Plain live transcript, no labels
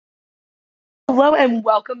Hello and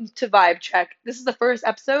welcome to Vibe Check. This is the first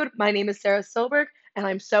episode. My name is Sarah Silberg, and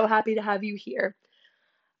I'm so happy to have you here.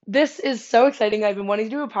 This is so exciting. I've been wanting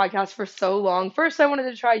to do a podcast for so long. First, I wanted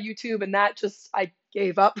to try YouTube, and that just I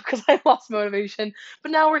gave up because I lost motivation.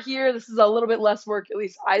 But now we're here. This is a little bit less work, at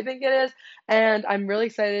least I think it is, and I'm really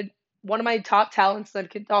excited. One of my top talents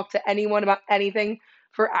that can talk to anyone about anything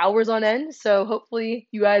for hours on end. So hopefully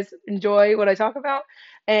you guys enjoy what I talk about,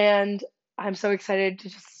 and I'm so excited to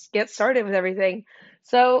just get started with everything.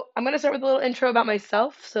 So I'm gonna start with a little intro about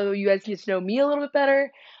myself, so you guys get to know me a little bit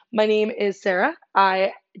better. My name is Sarah.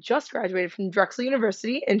 I just graduated from Drexel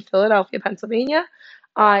University in Philadelphia, Pennsylvania.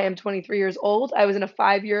 I am 23 years old. I was in a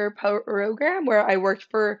 5 year program where I worked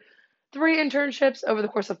for three internships over the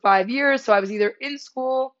course of 5 years. So I was either in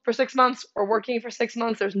school for 6 months or working for 6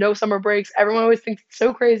 months. There's no summer breaks. Everyone always thinks it's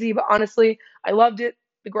so crazy, but honestly, I loved it.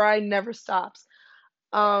 The grind never stops.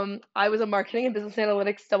 I was a marketing and business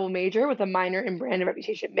analytics double major with a minor in brand and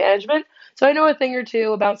reputation management. So I know a thing or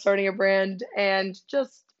two about starting a brand and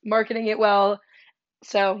just marketing it well.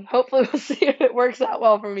 So hopefully we'll see if it works out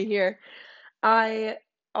well for me here. I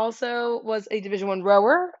also was a Division 1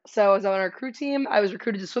 rower, so I was on our crew team. I was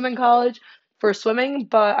recruited to swim in college for swimming,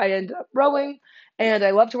 but I ended up rowing. And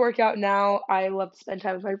I love to work out now. I love to spend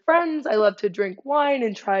time with my friends. I love to drink wine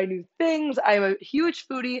and try new things. I'm a huge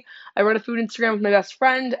foodie. I run a food Instagram with my best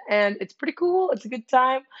friend, and it's pretty cool. It's a good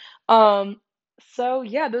time. Um, so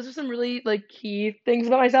yeah, those are some really like key things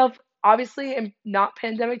about myself. Obviously, in not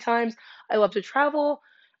pandemic times, I love to travel.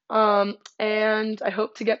 And I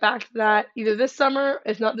hope to get back to that either this summer,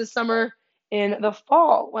 if not this summer, in the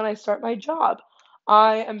fall when I start my job.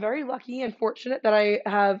 I am very lucky and fortunate that I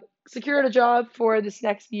have secured a job for this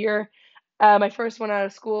next year. My first one out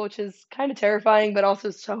of school, which is kind of terrifying, but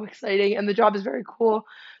also so exciting. And the job is very cool.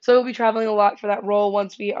 So we'll be traveling a lot for that role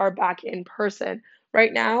once we are back in person.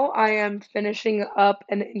 Right now, I am finishing up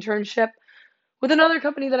an internship with another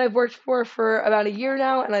company that I've worked for about a year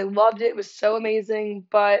now, and I loved it. It was so amazing,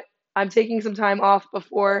 but I'm taking some time off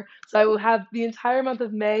before, so I will have the entire month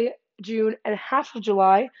of May, June, and half of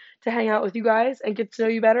July to hang out with you guys and get to know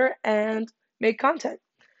you better and make content.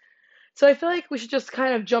 So I feel like we should just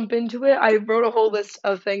kind of jump into it. I wrote a whole list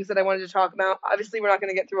of things that I wanted to talk about. Obviously, we're not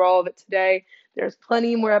going to get through all of it today. There's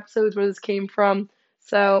plenty more episodes where this came from.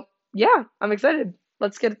 So, yeah, I'm excited.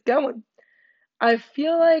 Let's get going. I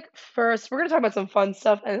feel like first we're gonna talk about some fun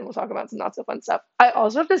stuff and then we'll talk about some not so fun stuff. I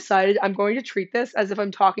also have decided I'm going to treat this as if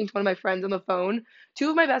I'm talking to one of my friends on the phone. Two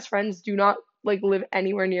of my best friends do not like live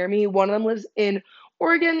anywhere near me. One of them lives in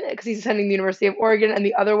Oregon because he's attending the University of Oregon, and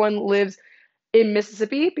the other one lives in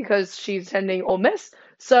Mississippi because she's attending Ole Miss.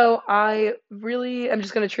 So I really am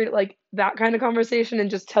just gonna treat it like that kind of conversation and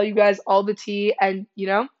just tell you guys all the tea and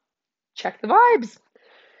check the vibes.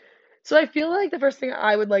 So I feel like the first thing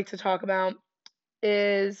I would like to talk about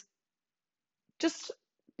is just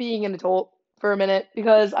being an adult for a minute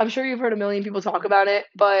because I'm sure you've heard a million people talk about it,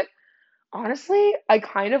 but honestly, I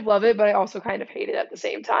kind of love it, but I also kind of hate it at the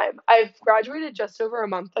same time. I've graduated just over a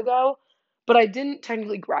month ago, but I didn't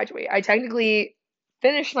technically graduate. I technically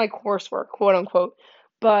finished my coursework, quote unquote,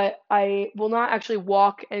 but I will not actually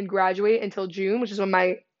walk and graduate until June, which is when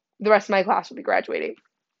my the rest of my class will be graduating.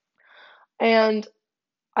 And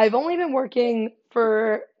I've only been working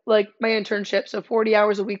for like my internship, so 40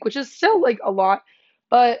 hours a week, which is still like a lot,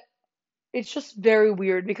 but it's just very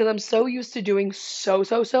weird because I'm so used to doing so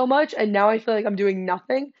much, and now I feel like I'm doing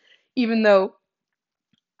nothing, even though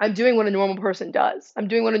I'm doing what a normal person does. I'm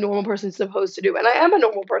doing what a normal person's supposed to do. And I am a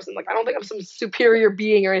normal person. Like, I don't think I'm some superior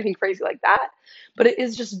being or anything crazy like that. But it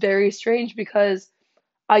is just very strange because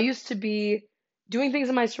I used to be doing things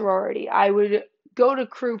in my sorority. I would go to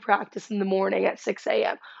crew practice in the morning at 6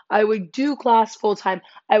 a.m. I would do class full time.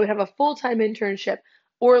 I would have a full time internship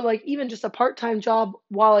or like even just a part time job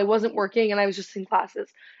while I wasn't working and I was just in classes.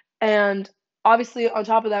 And obviously, on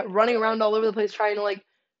top of that, running around all over the place trying to like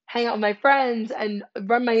hang out with my friends and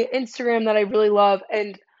run my Instagram that I really love.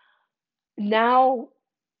 And now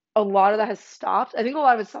a lot of that has stopped. I think a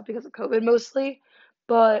lot of it stopped because of COVID mostly.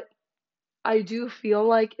 But I do feel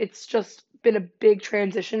like it's just been a big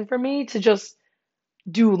transition for me to just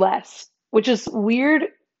do less, which is weird,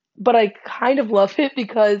 but I kind of love it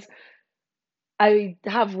because I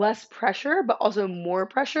have less pressure, but also more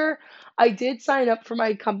pressure. I did sign up for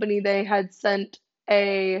my company. They had sent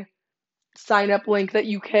a sign up link that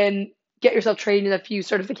you can get yourself trained in a few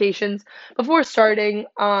certifications before starting,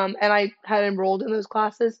 and I had enrolled in those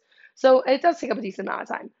classes. So it does take up a decent amount of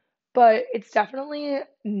time, but it's definitely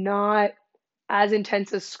not as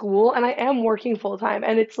intense as school, and I am working full time,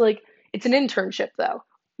 and it's like it's an internship though.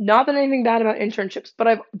 Not that anything bad about internships, but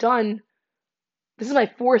I've done this is my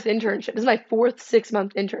fourth internship. This is my fourth 6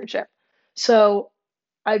 month internship. So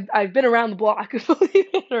I've been around the block, believe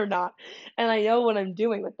it or not, and I know what I'm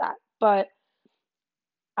doing with that. But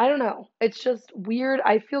I don't know. It's just weird.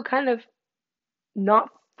 I feel kind of not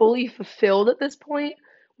fully fulfilled at this point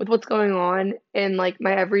with what's going on in like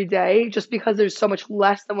my everyday just because there's so much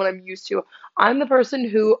less than what I'm used to. I'm the person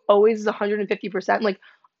who always is 150%. Like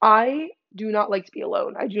I do not like to be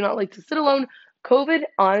alone. I do not like to sit alone. COVID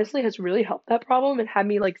honestly has really helped that problem and had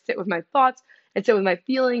me like sit with my thoughts and sit with my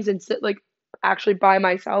feelings and sit like actually by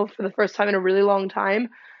myself for the first time in a really long time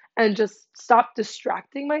and just stop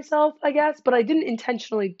distracting myself, I guess, but I didn't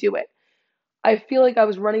intentionally do it. I feel like I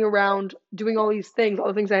was running around doing all these things, all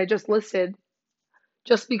the things I had just listed,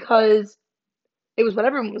 just because it was what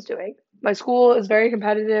everyone was doing. My school is very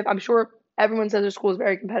competitive. I'm sure everyone says their school is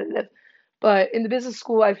very competitive. But in the business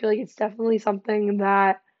school, I feel like it's definitely something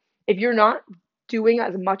that if you're not doing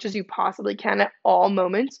as much as you possibly can at all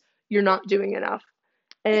moments, you're not doing enough.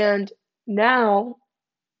 And now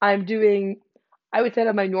I'm doing, I would say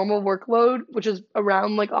that my normal workload, which is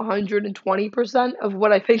around like 120% of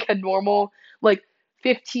what I think a normal, like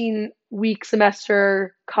 15-week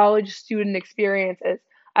semester college student experience is.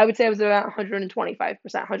 I would say I was about 125%,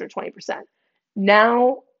 120%.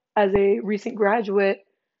 Now, as a recent graduate,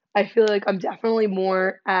 I feel like I'm definitely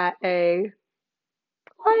more at a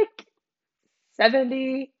like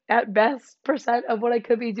 70 at best percent of what I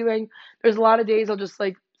could be doing. There's a lot of days I'll just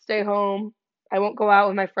like stay home. I won't go out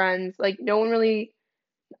with my friends. Like no one really,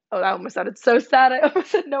 oh, I almost said it's so sad. I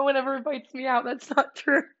almost said no one ever invites me out. That's not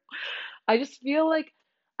true. I just feel like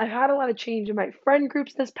I've had a lot of change in my friend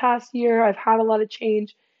groups this past year. I've had a lot of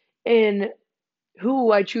change in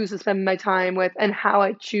who I choose to spend my time with and how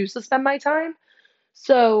I choose to spend my time.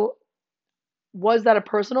 So, was that a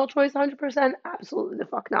personal choice 100%? Absolutely the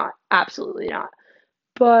fuck not. Absolutely not.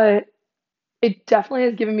 But it definitely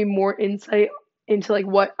has given me more insight into like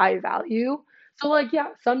what I value. So like yeah,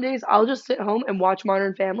 some days I'll just sit home and watch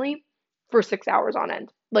Modern Family for 6 hours on end,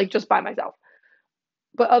 like just by myself.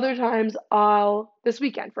 But other times this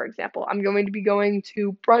weekend, for example, I'm going to be going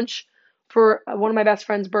to brunch for one of my best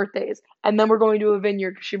friend's birthdays. And then we're going to a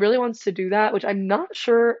vineyard because she really wants to do that, which I'm not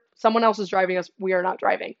sure someone else is driving us. We are not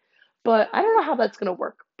driving. But I don't know how that's going to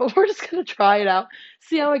work. But we're just going to try it out,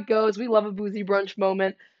 see how it goes. We love a boozy brunch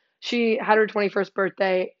moment. She had her 21st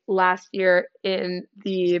birthday last year in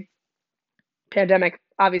the pandemic,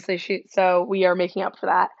 obviously. So we are making up for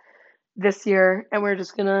that this year, and we're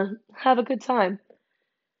just going to have a good time.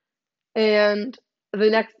 And the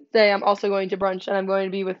next day, I'm also going to brunch and I'm going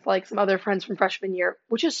to be with like some other friends from freshman year,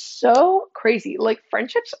 which is so crazy. Like,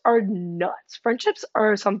 friendships are nuts. Friendships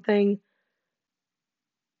are something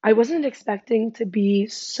I wasn't expecting to be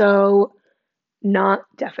so not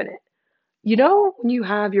definite. You know, when you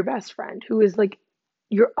have your best friend who is like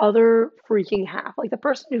your other freaking half, like the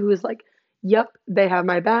person who is like, yep, they have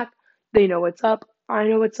my back, they know what's up, I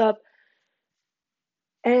know what's up,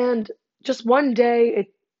 and just one day, it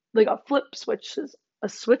like a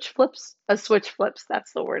switch flips,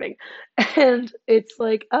 that's the wording. And it's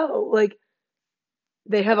like, oh, like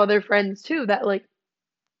they have other friends too that like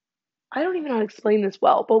I don't even know how to explain this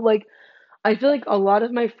well, but like I feel like a lot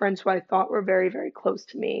of my friends who I thought were very, very close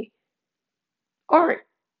to me aren't.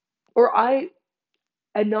 Or I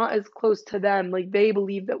am not as close to them. Like they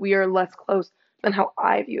believe that we are less close than how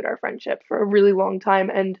I viewed our friendship for a really long time.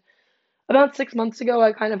 And about 6 months ago,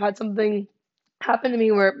 I kind of had something happen to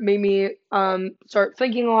me where it made me start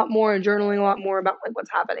thinking a lot more and journaling a lot more about like what's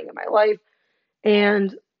happening in my life.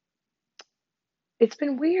 And it's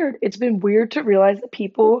been weird. It's been weird to realize that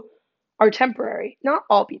people are temporary. Not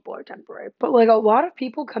all people are temporary, but like a lot of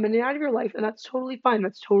people come in and out of your life, and that's totally fine.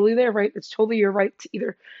 That's totally their right. It's totally your right to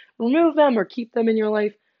either remove them or keep them in your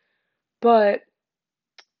life. But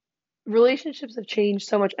relationships have changed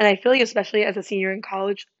so much, and I feel like especially as a senior in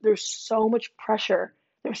college, there's so much pressure.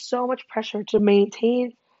 There's so much pressure to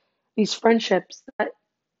maintain these friendships that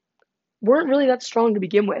weren't really that strong to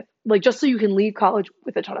begin with. Like just so you can leave college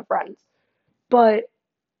with a ton of friends. But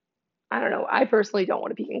I don't know. I personally don't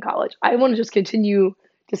want to peak in college. I want to just continue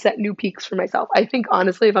to set new peaks for myself. I think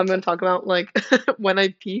honestly, if I'm going to talk about like when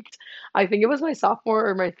I peaked, I think it was my sophomore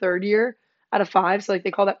or my third year out of five. So like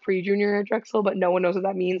they call that pre-junior at Drexel, but no one knows what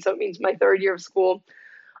that means. So it means my third year of school.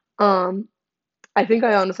 Um, I think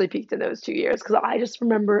I honestly peaked in those 2 years because I just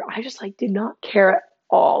remember I just like did not care at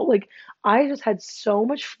all. Like I just had so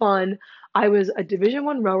much fun. I was a Division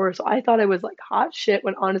 1 rower, so I thought I was like hot shit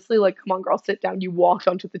when honestly, like, come on, girl, sit down. You walked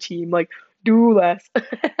onto the team, like, do less.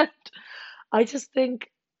 And I just think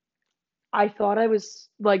I thought I was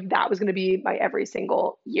like that was going to be my every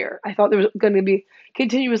single year. I thought there was going to be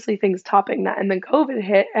continuously things topping that. And then COVID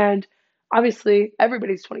hit, and obviously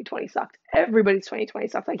everybody's 2020 sucked. Everybody's 2020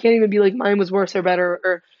 sucked. I can't even be like mine was worse or better,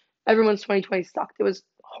 or everyone's 2020 sucked. It was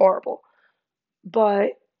horrible.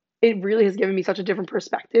 But it really has given me such a different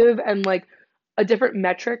perspective and like a different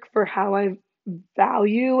metric for how I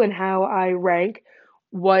value and how I rank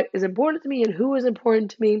what is important to me and who is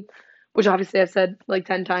important to me, which obviously I've said like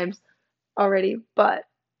 10 times already, but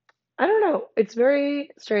I don't know. It's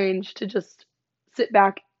very strange to just sit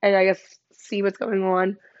back and I guess see what's going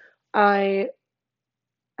on. I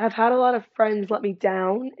have had a lot of friends let me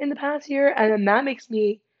down in the past year, and then that makes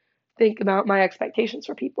me think about my expectations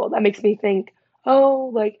for people. That makes me think, oh,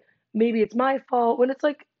 like maybe it's my fault. When it's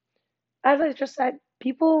like, as I just said,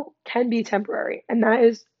 people can be temporary, and that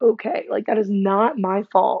is okay. Like, that is not my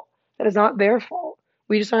fault. That is not their fault.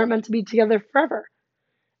 We just aren't meant to be together forever.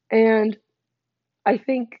 And I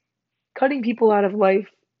think cutting people out of life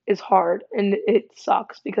is hard and it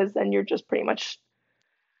sucks because then you're just pretty much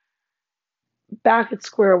back at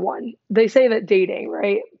square one. They say that dating,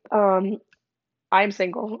 right? Um, I'm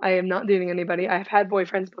single. I am not dating anybody. I've had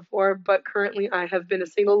boyfriends before, but currently I have been a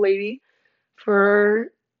single lady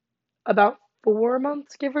for about 4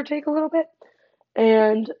 months, give or take a little bit.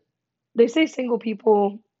 And they say single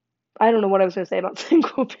people, I don't know what I was going to say about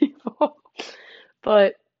single people,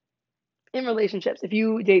 but in relationships, if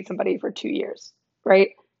you date somebody for 2 years,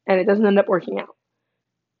 right, and it doesn't end up working out,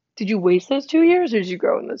 did you waste those 2 years or did you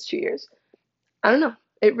grow in those 2 years? I don't know.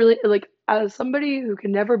 It really, like, as somebody who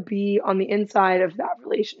can never be on the inside of that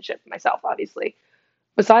relationship myself, obviously,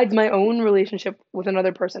 besides my own relationship with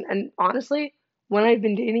another person. And honestly, when I've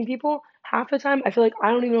been dating people, half the time I feel like I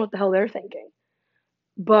don't even know what the hell they're thinking.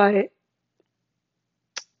 But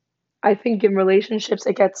I think in relationships,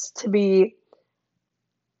 it gets to be,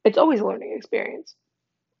 it's always a learning experience.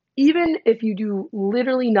 Even if you do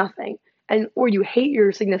literally nothing and or you hate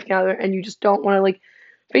your significant other and you just don't want to like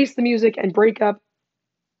face the music and break up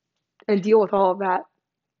and deal with all of that,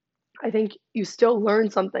 I think you still learn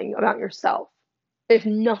something about yourself, if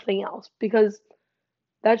nothing else, because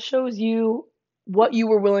that shows you what you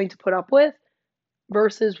were willing to put up with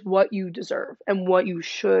versus what you deserve and what you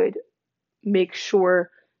should make sure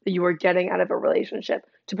that you are getting out of a relationship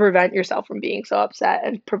to prevent yourself from being so upset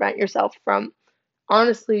and prevent yourself from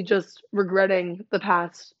honestly just regretting the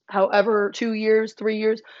past, however, 2 years, 3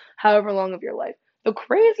 years, however long of your life. The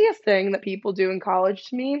craziest thing that people do in college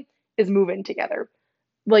to me is move in together.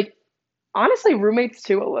 Like, honestly, roommates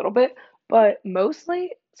too, a little bit, but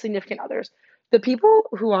mostly significant others. The people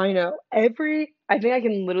who I know, I think I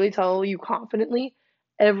can literally tell you confidently,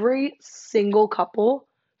 every single couple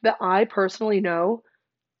that I personally know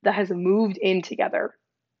that has moved in together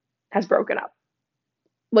has broken up.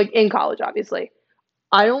 Like in college, obviously.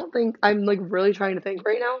 I don't think I'm like really trying to think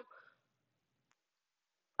right now.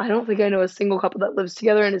 I don't think I know a single couple that lives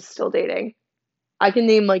together and is still dating. I can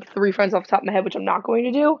name like three friends off the top of my head, which I'm not going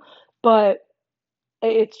to do, but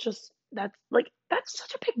it's just that's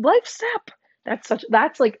such a big life step.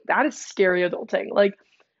 That is scary adulting. Like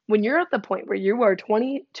when you're at the point where you are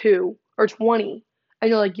 22 or 20 and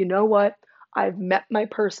you're like, you know what? I've met my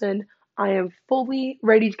person. I am fully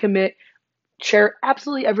ready to commit, share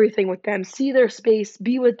absolutely everything with them, see their space,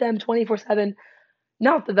 be with them 24/7.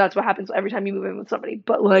 Not that that's what happens every time you move in with somebody,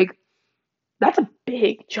 but like that's a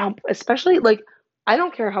big jump, especially like I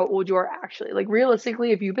don't care how old you are actually. Like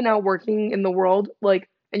realistically, if you've been out working in the world, like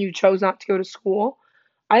and you chose not to go to school,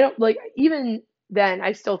 I don't like even then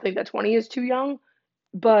I still think that 20 is too young,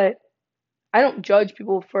 but I don't judge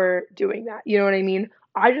people for doing that. You know what I mean?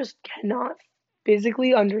 I just cannot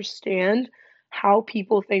physically understand how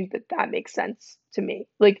people think that that makes sense to me.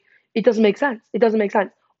 Like it doesn't make sense. It doesn't make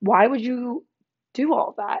sense. Why would you do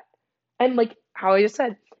all that? And like how I just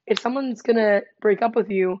said, if someone's gonna break up with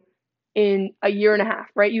you in a year and a half,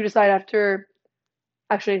 right? You decide after,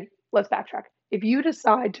 actually, let's backtrack. If you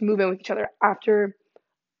decide to move in with each other after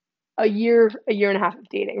a year and a half of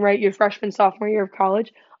dating, right? Your freshman, sophomore year of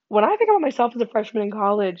college. When I think about myself as a freshman in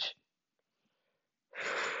college,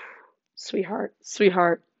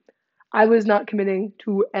 sweetheart, I was not committing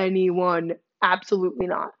to anyone. Absolutely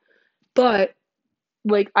not. But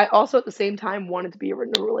like, I also at the same time wanted to be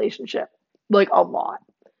in a relationship, like a lot.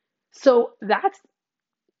 So that's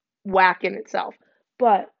whack in itself.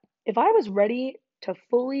 But if I was ready to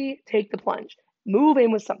fully take the plunge, move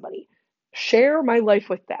in with somebody, share my life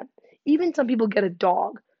with them, even some people get a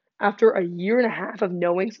dog after a year and a half of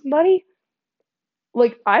knowing somebody,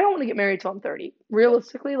 like I don't want to get married till I'm 30.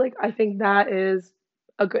 Realistically, like I think that is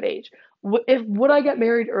a good age. If would I get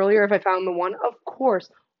married earlier if I found the one? Of course.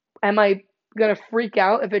 Am I gonna freak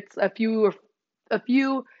out if it's a few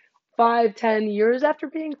 5, 10 years after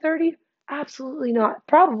being 30? Absolutely not.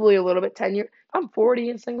 Probably a little bit 10 years. I'm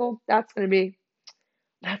 40 and single. That's gonna be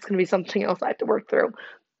something else I have to work through.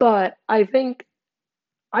 But I think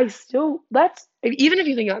I still that's even if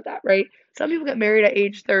you think about that, right? Some people get married at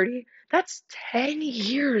age 30. That's 10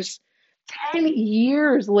 years. 10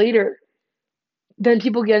 years later than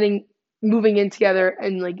people getting moving in together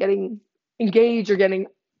and like getting engaged or getting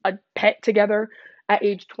a pet together at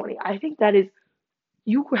age 20. I think that is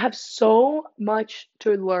you have so much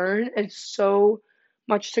to learn and so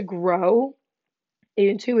much to grow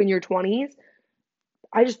into in your 20s.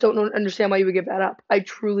 I just don't understand why you would give that up. I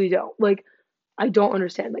truly don't. Like, I don't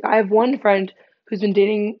understand. Like, I have one friend who's been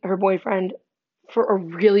dating her boyfriend for a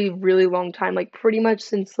really, really long time, like, pretty much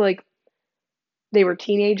since like they were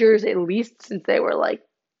teenagers, at least since they were like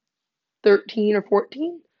 13 or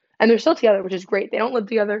 14. And they're still together, which is great. They don't live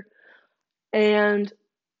together. And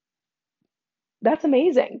that's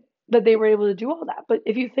amazing that they were able to do all that. But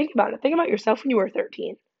if you think about it, think about yourself when you were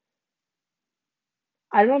 13.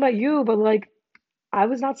 I don't know about you, but like, I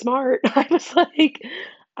was not smart. I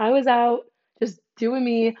was out just doing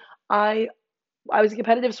me. I I was a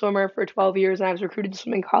competitive swimmer for 12 years and I was recruited to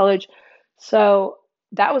swim in college. So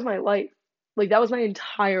that was my life. Like that was my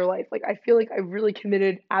entire life. Like I feel like I really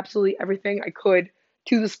committed absolutely everything I could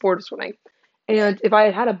to the sport of swimming. And if I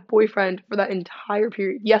had had a boyfriend for that entire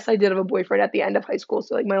period, yes, I did have a boyfriend at the end of high school.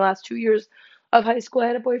 So like my last 2 years of high school, I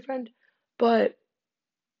had a boyfriend, but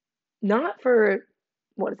not for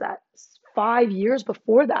what is that? 5 years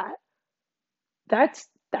before that. That's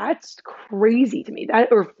crazy to me.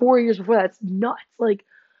 That or 4 years before that's nuts. Like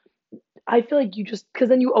I feel like you just because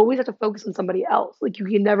then you always have to focus on somebody else. Like you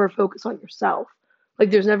can never focus on yourself.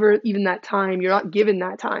 Like there's never even that time. You're not given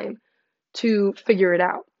that time to figure it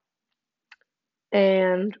out.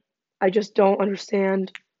 And I just don't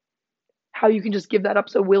understand how you can just give that up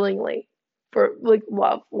so willingly for like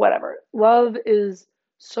love, whatever. Love is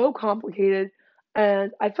so complicated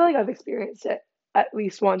and I feel like I've experienced it at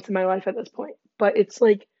least once in my life at this point. But it's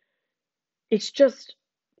like it's just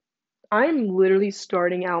I'm literally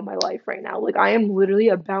starting out my life right now. Like I am literally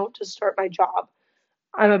about to start my job.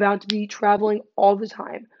 I'm about to be traveling all the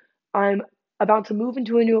time. I'm about to move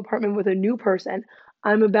into a new apartment with a new person.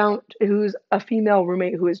 I'm about who's a female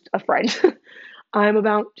roommate who is a friend. I'm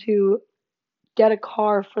about to get a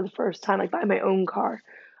car for the first time, like buy my own car.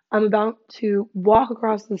 I'm about to walk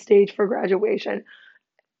across the stage for graduation.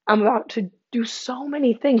 I'm about to do so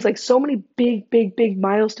many things, like so many big, big, big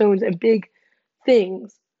milestones and big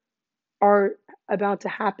things are about to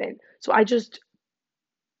happen. So I just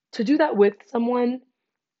to do that with someone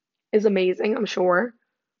is amazing, I'm sure,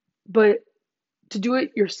 but to do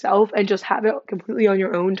it yourself and just have it completely on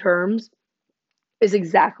your own terms is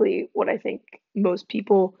exactly what I think most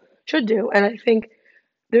people should do. And I think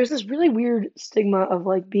there's this really weird stigma of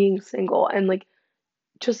like being single and like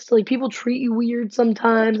just like people treat you weird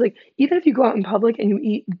sometimes. Like even if you go out in public and you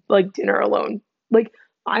eat like dinner alone, like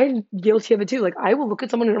I'm guilty of it too. Like I will look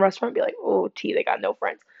at someone in a restaurant and be like, "Oh, T, they got no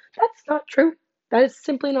friends." That's not true. That is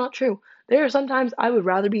simply not true. There are sometimes I would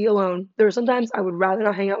rather be alone. There are sometimes I would rather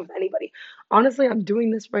not hang out with anybody. Honestly, I'm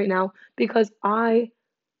doing this right now because I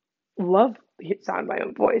love the sound of my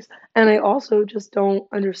own voice. And I also just don't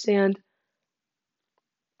understand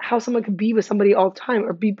how someone could be with somebody all the time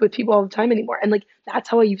or be with people all the time anymore. And like that's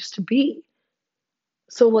how I used to be.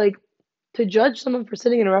 So like to judge someone for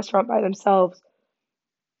sitting in a restaurant by themselves,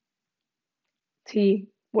 T,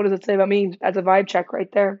 what does it say about me? That's a vibe check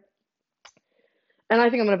right there. And I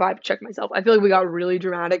think I'm gonna vibe check myself. I feel like we got really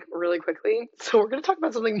dramatic really quickly. So we're gonna talk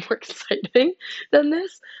about something more exciting than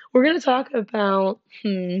this. We're gonna talk about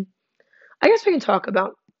I guess we can talk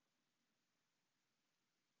about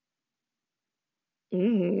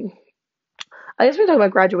mm, I guess we can talk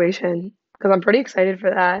about graduation because I'm pretty excited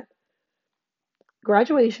for that.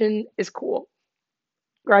 Graduation is cool.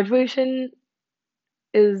 Graduation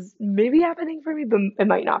is maybe happening for me, but it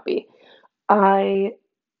might not be. I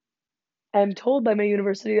am told by my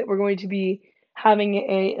university that we're going to be having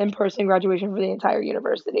a in-person graduation for the entire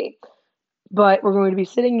university, but we're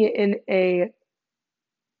sitting in the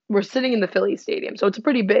Philly Stadium, so it's a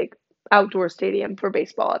pretty big outdoor stadium for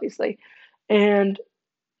baseball, obviously, and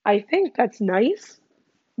I think that's nice,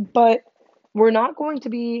 but we're not going to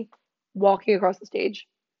be walking across the stage.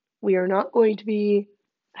 We are not going to be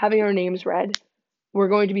having our names read. We're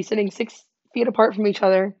going to be sitting 6 feet apart from each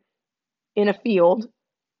other in a field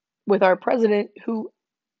with our president, who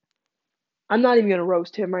I'm not even going to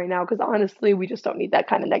roast him right now because honestly, we just don't need that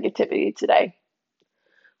kind of negativity today.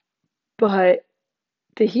 But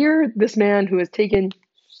to hear this man who has taken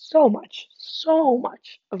so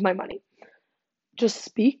much of my money just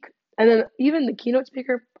speak. And then even the keynote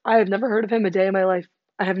speaker, I have never heard of him a day in my life.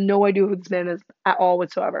 I have no idea who this man is at all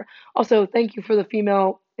whatsoever. Also, thank you for the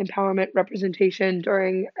female empowerment representation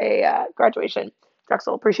during a graduation.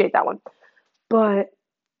 Drexel, appreciate that one. But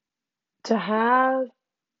to have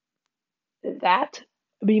that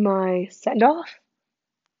be my send off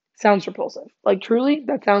sounds repulsive. Like, truly,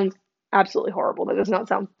 that sounds absolutely horrible. That does not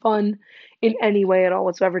sound fun in any way at all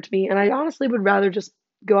whatsoever to me. And I honestly would rather just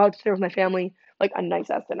go out to dinner with my family, like a nice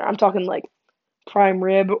ass dinner. I'm talking like prime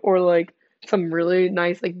rib or like some really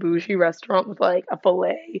nice, like bougie restaurant with like a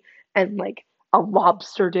filet and like a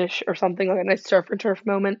lobster dish or something, like a nice surf and turf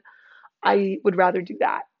moment. I would rather do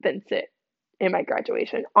that than sit in my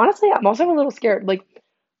graduation. Honestly, I'm also a little scared. Like,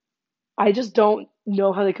 I just don't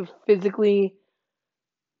know how they could physically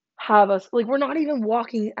have us, like, we're not even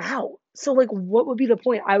walking out. So like what would be the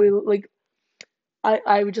point? I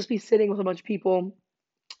would just be sitting with a bunch of people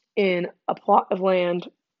in a plot of land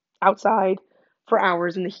outside for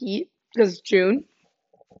hours in the heat because it's June,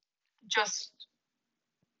 just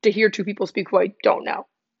to hear two people speak who I don't know.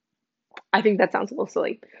 I think that sounds a little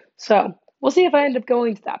silly. So we'll see if I end up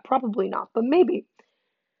going to that. Probably not, but maybe.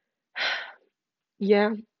 Yeah,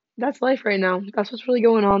 that's life right now. That's what's really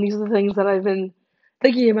going on. These are the things that I've been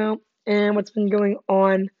thinking about and what's been going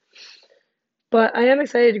on. But I am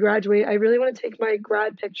excited to graduate. I really want to take my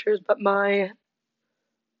grad pictures, but I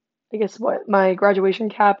guess what, my graduation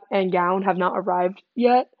cap and gown have not arrived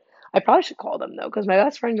yet. I probably should call them though, because my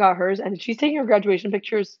best friend got hers and she's taking her graduation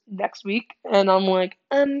pictures next week. And I'm like,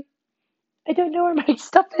 I don't know where my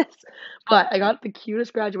stuff is. But I got the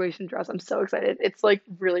cutest graduation dress. I'm so excited. It's like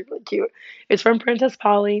really, really cute. It's from Princess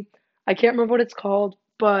Polly. I can't remember what it's called,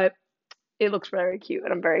 but it looks very cute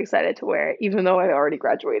and I'm very excited to wear it, even though I already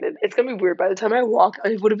graduated. It's gonna be weird. By the time I walk,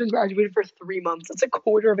 I would have been graduated for 3 months. That's a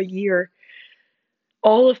quarter of a year.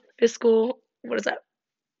 All of fiscal, what is that?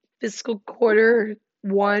 Fiscal quarter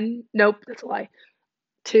one? Nope, that's a lie.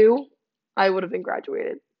 Two, I would have been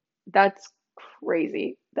graduated. That's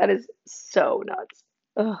crazy. That is so nuts.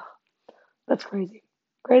 Ugh, that's crazy.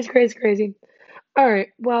 Crazy, crazy, crazy. All right,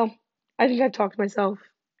 well, I think I've talked myself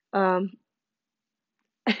um,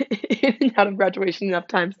 in and out of graduation enough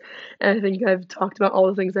times. And I think I've talked about all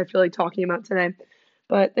the things I feel like talking about today.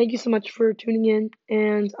 But thank you so much for tuning in,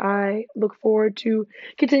 and I look forward to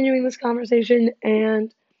continuing this conversation.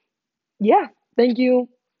 And yeah, thank you,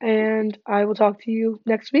 and I will talk to you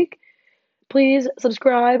next week. Please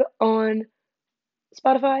subscribe on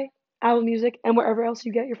Spotify, Apple Music, and wherever else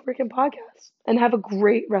you get your freaking podcasts. And have a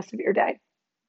great rest of your day.